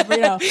to Hot Head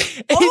Burrito.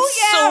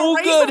 It's so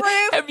good.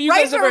 Have you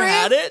guys ever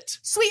had it?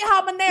 Sweet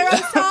habanero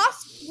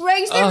sauce.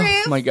 Raise the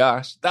roof. Oh my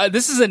gosh.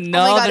 This is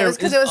another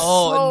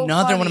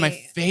another one of my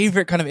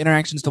favorite kind of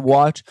interactions to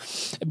watch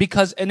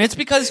because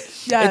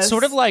it's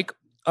sort of like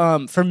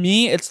for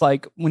me, it's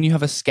like when you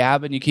have a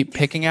scab and you keep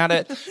picking at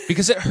it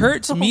because it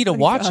hurts me to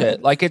watch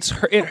it. Like it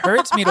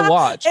hurts me to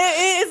watch.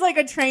 It is like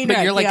a train wreck.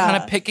 But you're like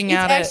kind of picking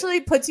at it. It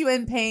actually puts you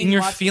in pain. And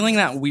you're feeling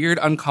that weird,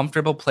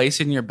 uncomfortable place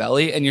in your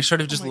belly and you're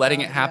sort of just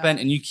letting it happen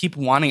and you keep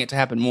wanting it to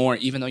happen more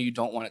even though you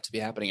don't want it to be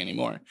happening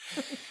anymore.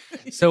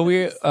 So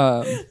you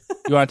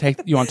want to take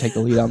the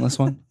lead on this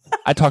one?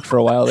 I talked for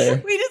a while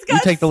there. We just got you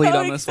take the lead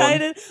on this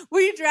excited.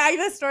 We dragged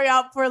this story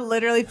out for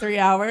literally 3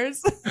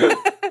 hours.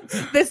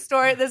 This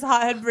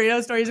Hot Head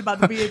Burrito story is about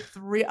to be a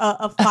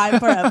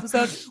 5-part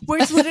episode,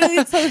 which literally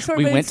is so short.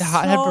 We went to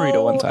Hot Head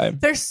Burrito one time.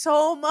 There's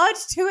so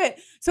much to it.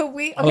 So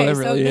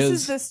this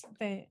is this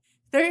thing.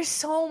 There's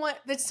so much.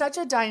 It's such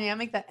a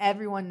dynamic that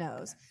everyone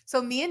knows.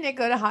 So me and Nick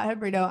go to Hot Head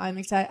Burrito. I'm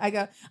excited.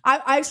 I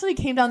actually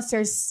came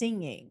downstairs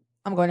singing.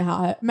 I'm going to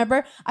Hot Head.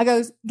 Remember? I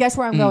go, guess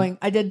where I'm going?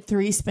 I did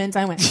 3 spins.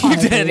 I went, you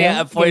did, yeah.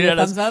 I pointed at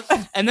us.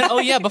 And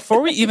then,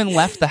 before we even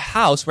left the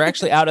house, we're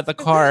actually out at the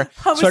car,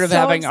 sort of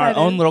having our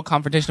own little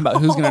confrontation about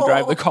who's going to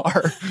drive the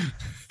car.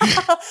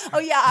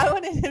 I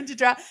wanted him to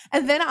drive.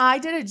 And then I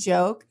did a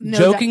joke.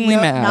 Jokingly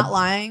mad. Not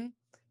lying.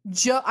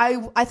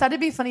 I thought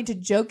it'd be funny to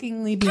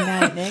jokingly be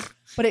mad at Nick,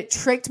 but it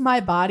tricked my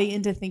body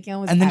into thinking I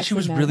was. And then she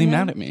was really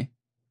mad at me.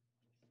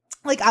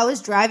 Like I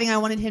was driving, I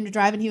wanted him to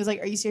drive, and he was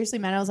like, "Are you seriously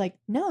mad?" I was like,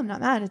 "No, I'm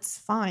not mad. It's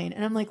fine."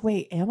 And I'm like,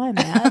 "Wait, am I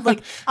mad?"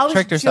 Like I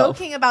was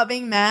joking about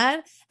being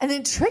mad, and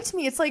then tricked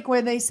me. It's like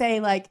where they say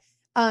like,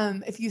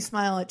 if you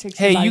smile, it tricks.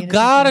 Hey, you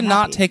gotta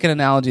not take an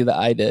analogy that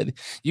I did.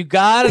 You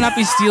gotta not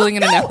be stealing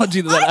an analogy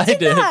that I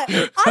did. I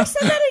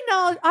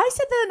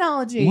said the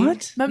analogy.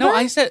 What? Remember? No,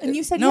 I said, and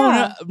you said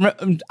no.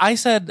 I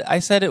said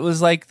it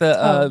was like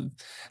the.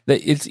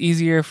 That it's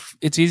easier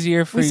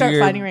for we start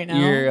fighting right now.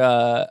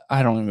 Your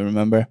I don't even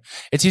remember.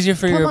 It's easier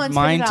for your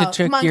mind to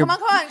trick your.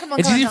 Come on.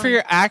 It's easier for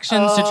your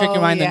actions to trick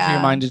your mind than for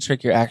your mind to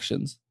trick your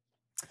actions.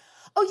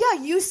 Oh yeah,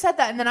 you said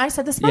that, and then I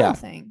said the smile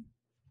thing.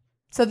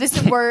 So this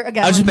is where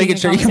again. I was just making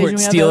sure you weren't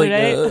stealing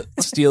an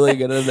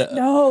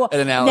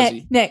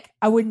analogy. Nick,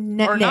 I would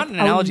never. Or not an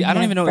analogy. I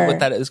don't even know what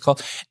that is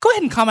called. Go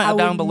ahead and comment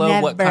down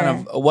below what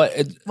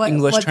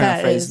English turn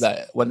of phrase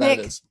that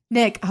is.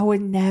 Nick, I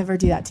would never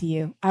do that to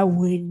you. I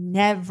would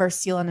never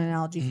steal an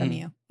analogy from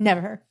you.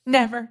 Never,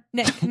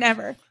 Nick,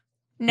 never.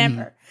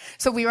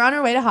 So we were on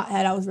our way to Hot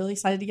Head. I was really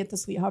excited to get the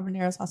sweet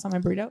habanero sauce on my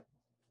burrito.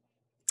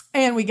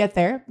 And we get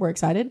there. We're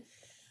excited.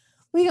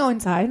 We go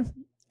inside.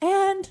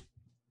 And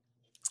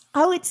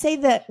I would say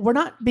that we're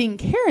not being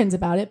Karens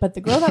about it, but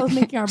the girl that was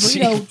making our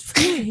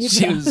burrito,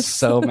 she was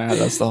so mad at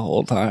us the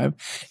whole time.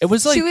 It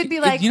was like, she would be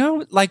like,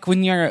 like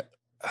when you're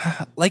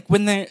like,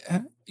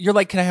 you're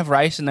like, can I have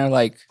rice? And they're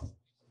like,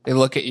 they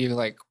look at you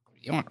like,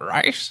 you want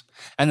rice?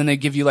 And then they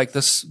give you like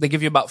this, they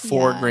give you about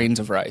 4 grains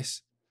of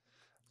rice.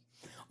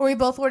 Or we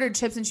both ordered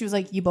chips and she was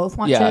like, you both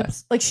want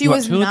chips? Like she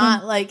was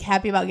not like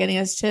happy about getting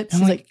us chips.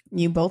 She's like,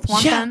 you both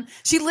want them?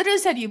 She literally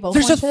said you both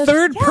want chips. There's a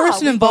third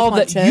person involved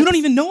that you don't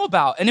even know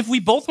about. And if we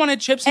both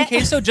wanted chips and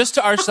queso just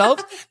to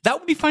ourselves, that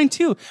would be fine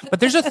too. But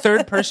there's a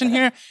third person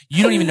here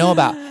you don't even know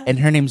about. And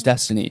her name's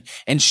Destiny.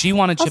 And she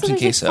wanted chips and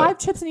queso. Like 5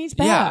 chips in each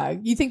bag.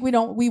 You think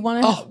we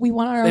want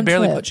our own They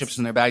barely chips. put chips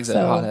in their bags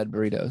at Hot Head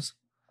Burritos.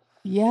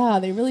 Yeah,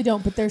 they really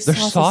don't, but their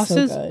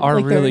sauces so good.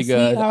 are really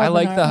good. I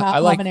like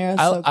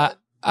habanero.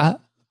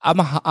 I'm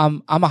a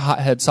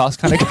hothead sauce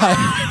kind of guy.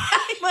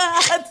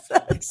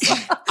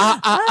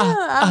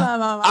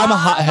 I'm a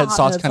hothead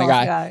sauce kind of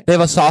guy. They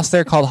have a sauce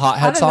there called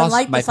hothead sauce.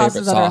 Like my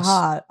favorite sauce.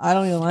 Hot. I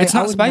don't even like. It's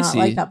not spicy.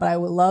 Not like that, but I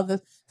would love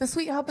the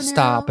sweet habanero.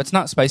 Stop! It's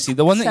not spicy.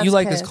 The one that you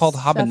like is called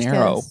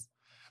habanero.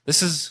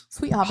 This is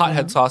sweet habanero.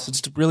 Hothead sauce.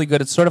 It's really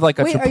good. It's sort of like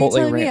a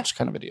Chipotle ranch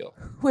kind of a deal.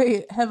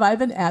 Wait, have I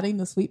been adding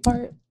the sweet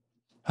part?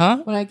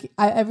 Huh? When I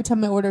every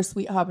time I order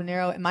sweet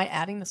habanero, am I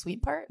adding the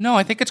sweet part? No,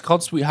 I think it's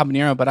called sweet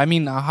habanero, but I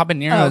mean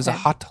habanero is a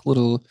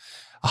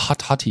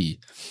hottie.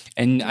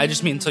 And I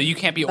just mean, so you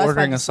can't be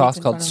ordering a sauce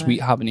called sweet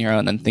habanero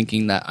and then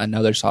thinking that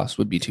another sauce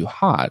would be too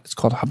hot. It's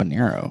called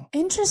habanero.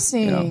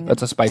 Interesting.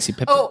 That's a spicy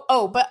pepper.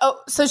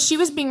 So she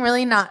was being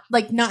really not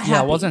happy.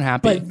 Yeah, I wasn't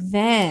happy. But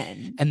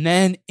then. And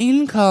then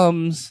in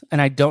comes,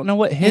 and I don't know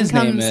what his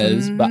name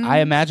is, but I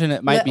imagine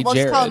it might be Jared.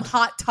 Let's call him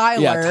Hot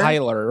Tyler. Yeah,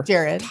 Tyler.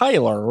 Jared.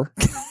 Tyler.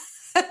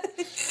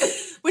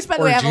 Which, by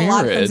the way, I have a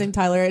lot of friends named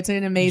Tyler. It's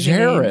an amazing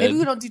name. Maybe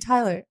we don't do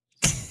Tyler.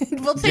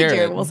 We'll say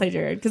Jared. We'll say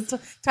Jared. Because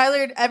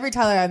Tyler, every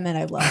Tyler I've met,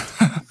 I've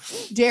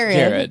loved.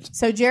 Jared.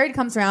 So Jared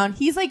comes around.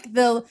 He's like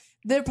they're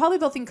probably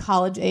both in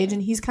college age,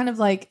 and he's kind of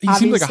like, he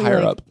seems like a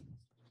higher up.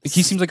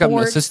 He seems like an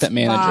assistant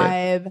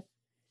manager.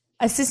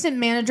 Assistant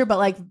manager, but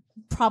like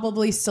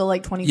probably still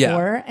like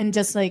 24 and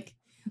just like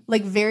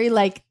very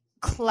like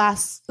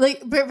class,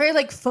 like very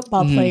like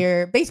football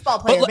player, baseball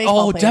player.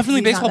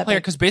 Definitely baseball player,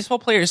 because baseball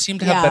players seem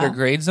to have better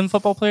grades than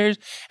football players,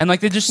 and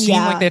like they just seem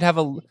like they'd have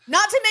a.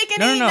 Not to make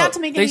not to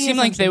make any They seem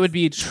like they would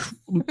be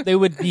they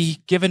would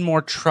be given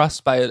more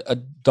trust by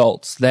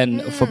adults than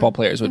football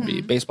players would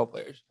be, baseball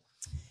players.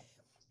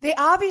 They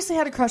obviously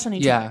had a crush on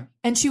each other.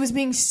 And she was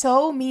being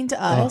so mean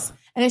to us.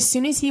 And as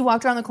soon as he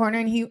walked around the corner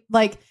and he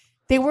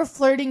they were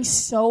flirting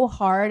so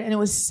hard and it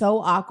was so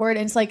awkward.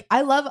 And it's like,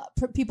 I love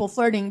people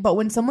flirting, but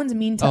when someone's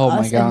mean to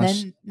us and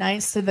then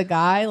nice to the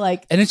guy,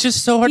 like. And it's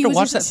just so hard to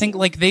watch that thing.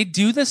 Like they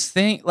do this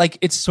thing, like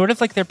it's sort of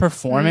like they're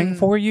performing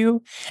for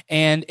you.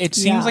 And it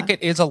seems like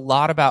it is a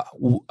lot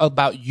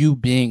about you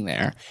being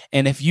there.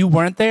 And if you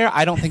weren't there,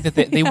 I don't think that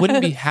they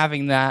wouldn't be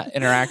having that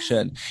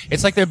interaction.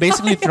 It's like they're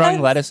basically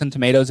throwing lettuce and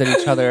tomatoes at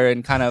each other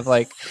and kind of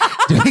like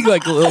doing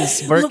like little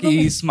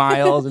smirky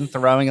smiles and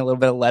throwing a little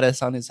bit of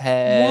lettuce on his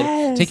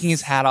head, taking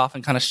his hat off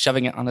and kind of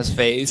shoving it on his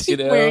face, you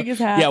know? Wearing his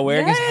hat. Yeah,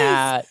 wearing his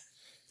hat.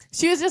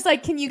 She was just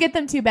like, can you get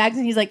them 2 bags?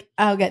 And he's like,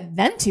 I'll get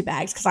them 2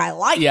 bags because I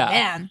like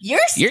them. You're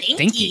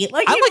stinky.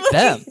 Like, I like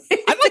them.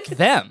 I like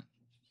them.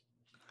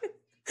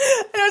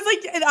 And I was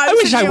like, and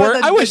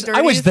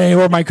I wish they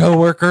were my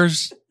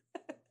coworkers.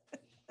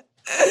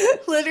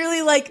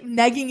 Literally like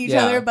negging each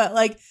other, but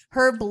like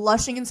her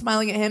blushing and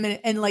smiling at him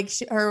and like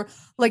her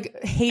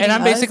like hating And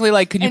I'm basically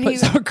like, can you put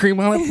sour cream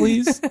on it,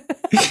 please?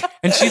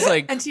 And she's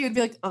like, and she would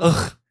be like,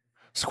 ugh.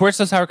 Squirts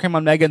the sour cream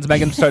on Megan's.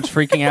 Megan starts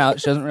freaking out.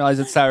 She doesn't realize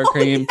it's sour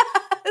cream.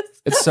 Yes.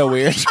 It's so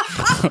weird.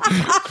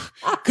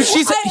 Because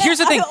here's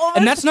the thing,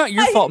 and that's not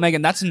your fault,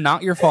 Megan. That's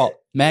not your fault,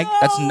 Meg. No.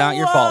 That's not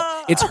your fault.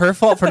 It's her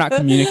fault for not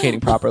communicating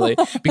properly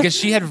because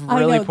she had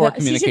really poor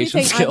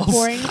communication skills.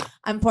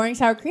 I'm pouring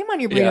sour cream on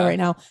your burrito right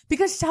now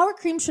because sour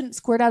cream shouldn't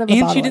squirt out of a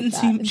bottle. And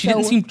she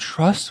didn't seem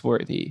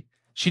trustworthy.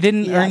 She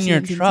didn't earn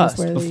your trust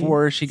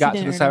before she got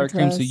to the sour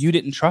cream, so you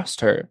didn't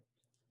trust her.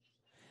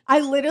 I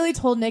literally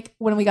told Nick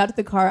when we got to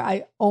the car,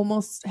 I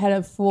almost had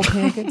a full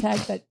panic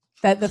attack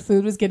that the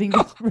food was getting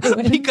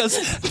ruined.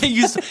 Because they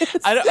used,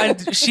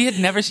 she had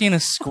never seen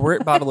a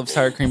squirt bottle of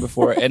sour cream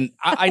before. And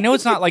I know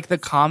it's not like the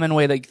common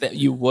way that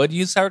you would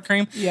use sour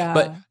cream. Yeah.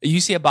 But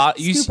you see a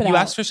bottle, you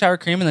ask for sour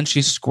cream and then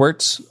she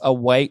squirts a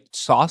white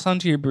sauce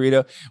onto your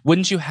burrito.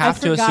 Wouldn't you have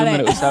to assume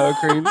that it was sour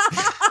cream?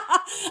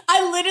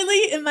 I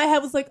literally in my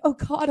head was like, oh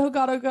God, oh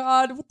God, oh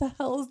God, what the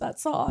hell is that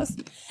sauce?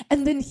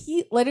 And then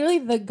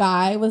the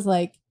guy was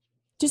like,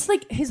 just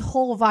like his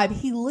whole vibe,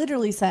 he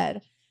literally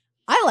said,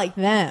 I like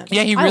them.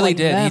 Yeah, he really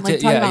did. He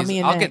did. Yeah,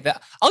 I'll get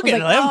that. I'll get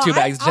them 2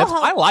 bags of chips.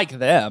 I like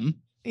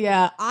them.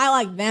 Yeah, I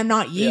like them,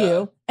 not you. Yeah.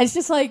 And it's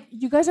just like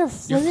you guys are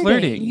flirting. You're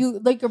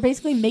flirting. You're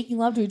basically making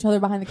love to each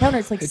other behind the counter.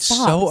 It's like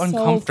so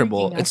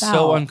uncomfortable. It's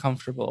so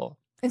uncomfortable.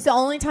 It's the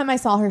only time I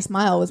saw her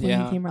smile was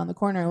when he came around the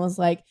corner and was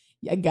like,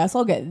 I guess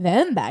I'll get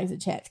them bags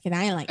of chips. Can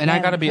I like? And I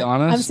gotta be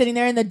honest, I'm sitting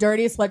there in the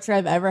dirtiest sweatshirt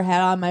I've ever had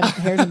on. My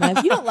hair's a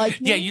mess. You don't like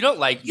me. Yeah, you don't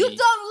like me. You don't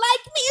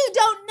like me. You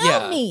don't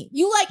know me.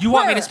 You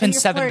want me to spend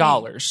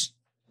 $7.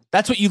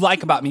 That's what you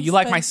like about me. You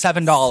like my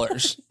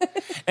 $7.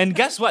 And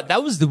guess what?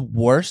 That was the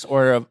worst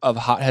order of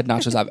hothead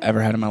nachos I've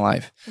ever had in my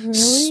life.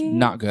 Really?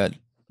 Not good.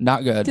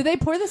 Not good. Do they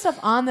pour the stuff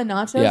on the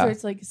nachos? Yeah. Or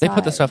it's like they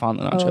put the stuff on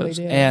the nachos.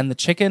 And the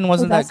chicken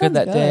wasn't that good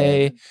that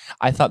day.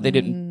 I thought they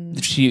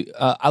didn't.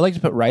 I like to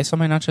put rice on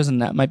my nachos,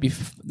 and that might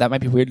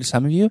be weird to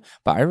some of you,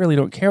 but I really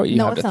don't care what you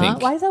have to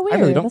think. Why is that weird? I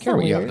really don't care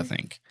what you have to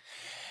think.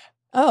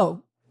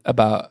 Oh.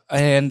 About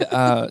and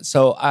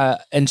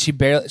and she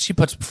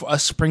puts a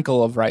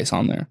sprinkle of rice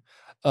on there.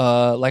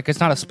 Like it's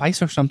not a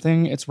spice or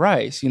something. It's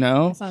rice, you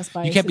know. It's not a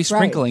spice. You can't be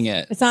sprinkling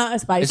it. It's not a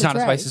spice. It's not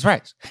a spice. It's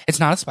rice. It's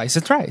not a spice.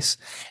 It's rice.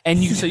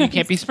 And you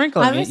can't be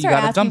sprinkling it. You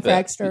gotta dump it.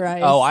 Extra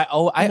rice. I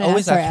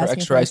always ask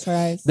for extra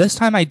rice. This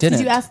time I didn't.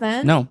 Did you ask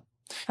then? No,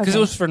 because it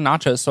was for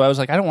nachos. So I was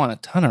like, I don't want a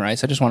ton of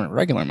rice. I just want a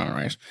regular amount of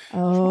rice.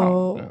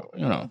 Oh,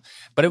 you know.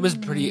 But it was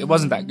pretty. It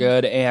wasn't that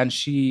good. And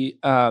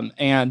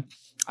and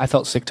I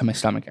felt sick to my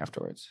stomach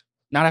afterwards.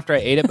 Not after I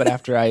ate it, but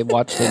after I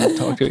watched them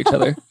talk to each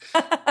other.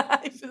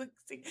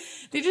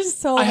 They're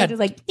just so I had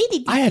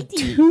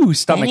 2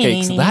 stomach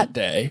aches that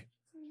day.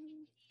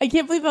 I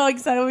can't believe how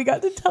excited we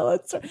got to tell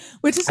it.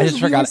 Which is I just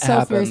forgot it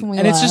happened.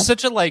 And it's just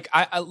such a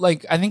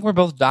I think we're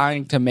both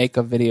dying to make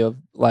a video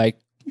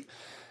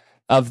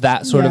of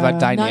that sort of a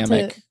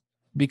dynamic.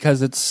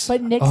 Because it's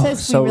but Nick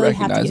says we really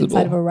have to get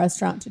inside of a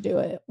restaurant to do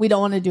it. We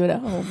don't want to do it at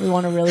home. We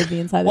want to really be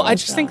inside. Well, I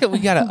just think that we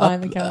gotta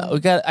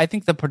I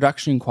think the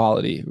production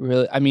quality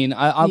really. I mean,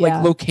 I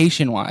like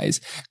location wise,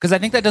 because I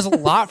think that does a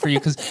lot for you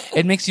because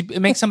it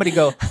makes somebody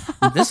go,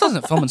 "This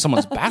doesn't film in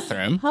someone's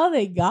bathroom." How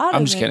they got?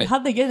 I'm just kidding. How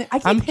they get it?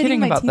 I'm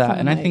kidding about that,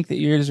 and I think that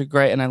yours are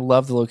great, and I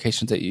love the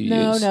locations that you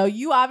use. No,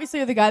 you obviously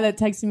are the guy that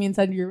texted me and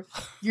said your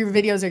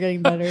videos are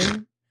getting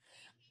better.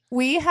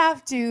 We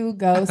have to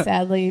go,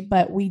 sadly,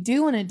 but we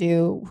do want to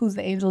do Who's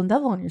the Angel and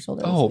Devil on Your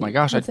Shoulder? Oh my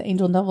gosh. What's the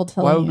Angel and Devil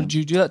telling you? Why would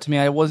you do that to me?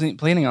 I wasn't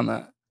planning on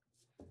that.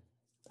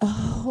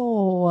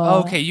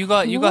 Oh. Okay, you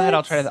go ahead.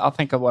 I'll try that. I'll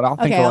think of one. I'll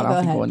think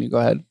of one. You go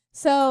ahead.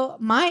 So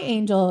my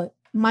angel,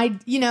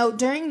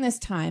 during this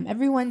time,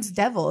 everyone's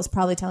devil is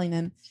probably telling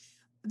them,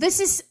 this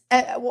is,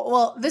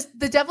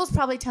 the devil's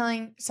probably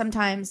telling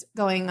sometimes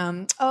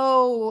going,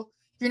 oh,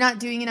 you're not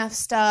doing enough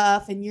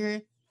stuff and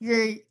you're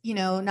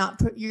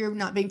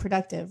not being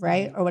productive,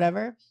 right? Or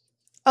whatever.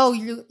 Oh,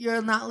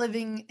 you're not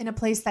living in a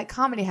place that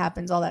comedy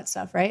happens, all that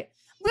stuff, right?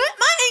 But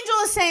my angel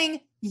is saying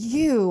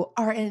you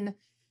are in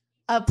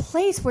a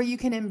place where you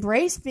can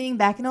embrace being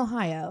back in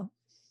Ohio.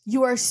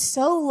 You are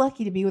so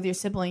lucky to be with your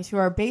siblings who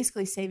are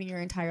basically saving your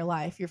entire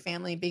life, your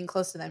family, being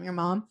close to them, your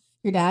mom,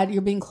 your dad,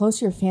 you're being close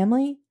to your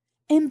family.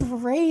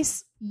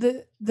 Embrace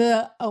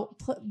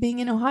being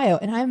in Ohio.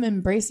 And I'm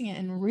embracing it.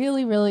 And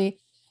really, really,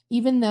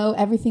 even though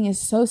everything is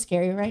so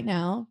scary right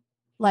now,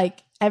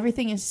 like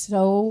everything is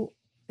so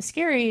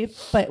scary,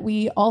 but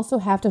we also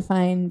have to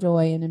find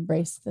joy and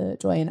embrace the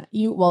joy. And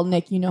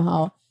Nick, you know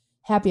how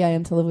happy I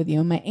am to live with you.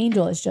 And my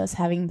angel is just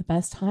having the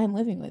best time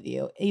living with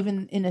you.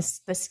 Even in a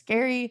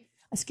scary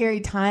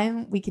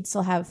time, we could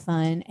still have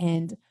fun.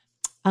 And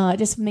it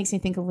just makes me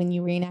think of when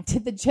you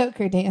reenacted the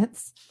Joker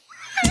dance.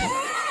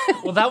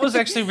 Well, that was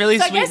actually really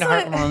sweet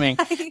and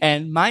heartwarming.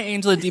 And my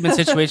angel and demon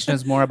situation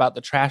is more about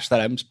the trash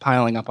that I'm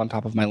piling up on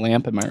top of my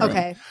lamp in my room.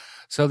 Okay.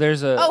 So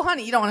there's a... Oh,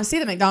 honey, you don't want to see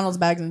the McDonald's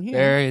bags in here.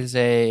 There is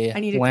a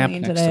lamp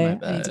next to my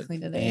bed. I need to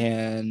clean today.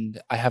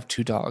 And I have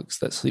 2 dogs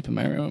that sleep in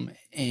my room.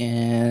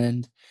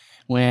 And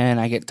when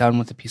I get done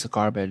with a piece of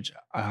garbage,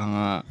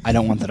 I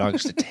don't want the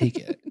dogs to take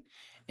it.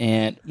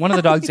 And one of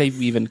the dogs, we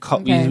even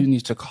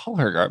used to call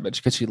her garbage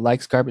because she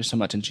likes garbage so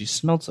much and she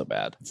smelled so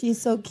bad.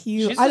 She's so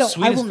cute. She's the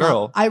sweetest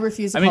girl. I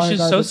refuse to call her she's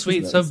garbage. So sweet,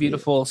 she's really so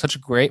beautiful, such a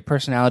great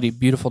personality,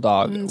 beautiful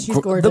dog. She's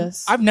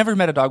gorgeous. I've never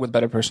met a dog with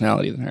better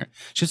personality than her.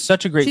 She's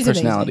such a great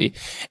personality.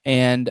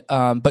 Amazing.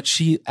 And but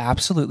she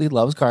absolutely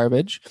loves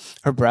garbage.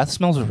 Her breath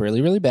smells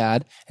really, really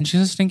bad, and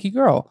she's a stinky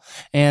girl.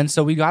 And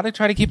so we got to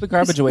try to keep the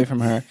garbage away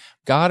from her.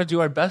 Got to do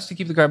our best to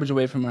keep the garbage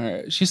away from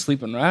her. She's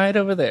sleeping right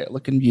over there,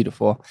 looking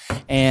beautiful.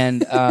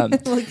 And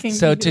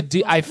so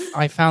I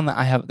found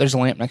that there's a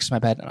lamp next to my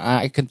bed, and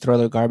I can throw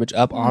the garbage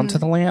up onto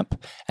the lamp,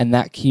 and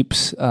that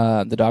keeps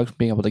the dogs from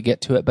being able to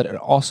get to it. But it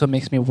also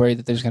makes me worried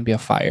that there's going to be a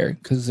fire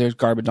because there's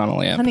garbage on a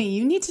lamp. Honey,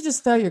 you need to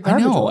just throw your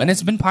garbage away. And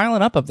it's been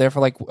piling up there for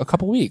like a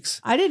couple weeks.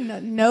 I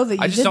didn't know that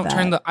you did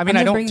that.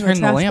 I don't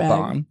turn the lamp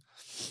on.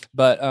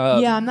 But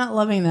yeah, I'm not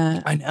loving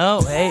that. I know.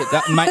 Hey,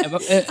 I'm not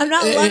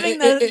loving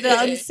the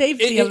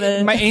unsafety of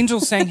it. My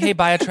angel's saying, "Hey,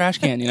 buy a trash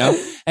can,"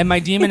 and my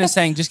demon is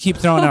saying, "Just keep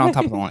throwing it on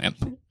top of the lamp."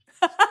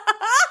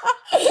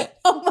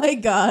 Oh my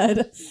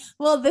God.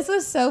 Well, this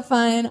was so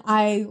fun.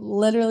 I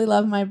literally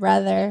love my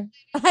brother.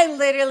 And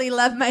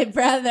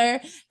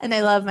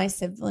I love my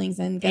siblings.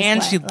 And guess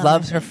what? She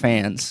loves her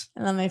fans.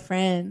 I love my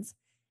friends.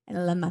 And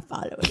I love my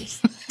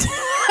followers.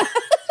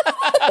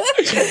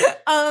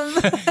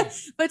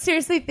 But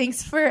seriously,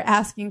 thanks for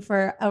asking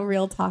for a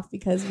real talk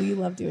because we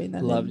love doing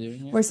them. Love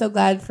doing it. We're so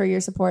glad for your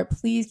support.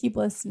 Please keep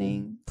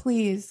listening.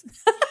 Please.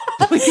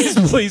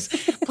 Please.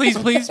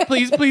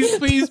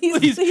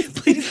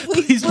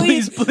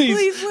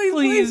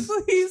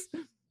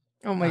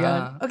 Oh my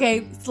God.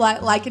 Okay,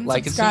 like and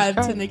subscribe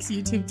to Nick's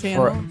YouTube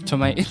channel.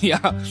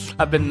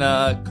 I've been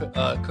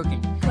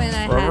cooking. When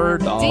I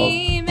have a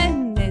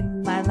demon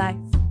in my life,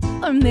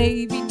 or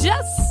maybe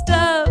just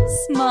a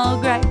small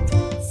gripe,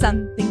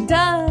 something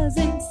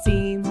doesn't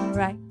seem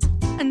right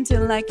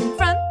until I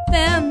confront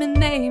them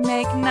and they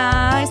make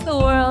nice. The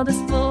world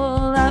is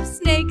full of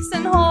snakes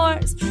and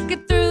whores.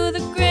 Get through the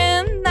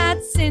grim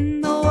that's in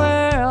the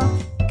world.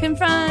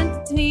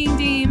 Confronting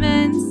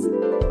demons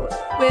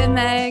with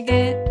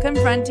Megan.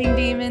 Confronting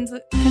demons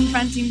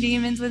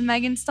with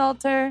Megan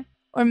Stalter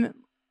or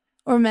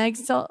Meg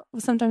Stalter.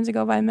 Sometimes I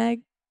go by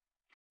Meg.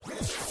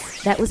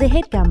 That was a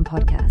HeadGum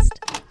podcast.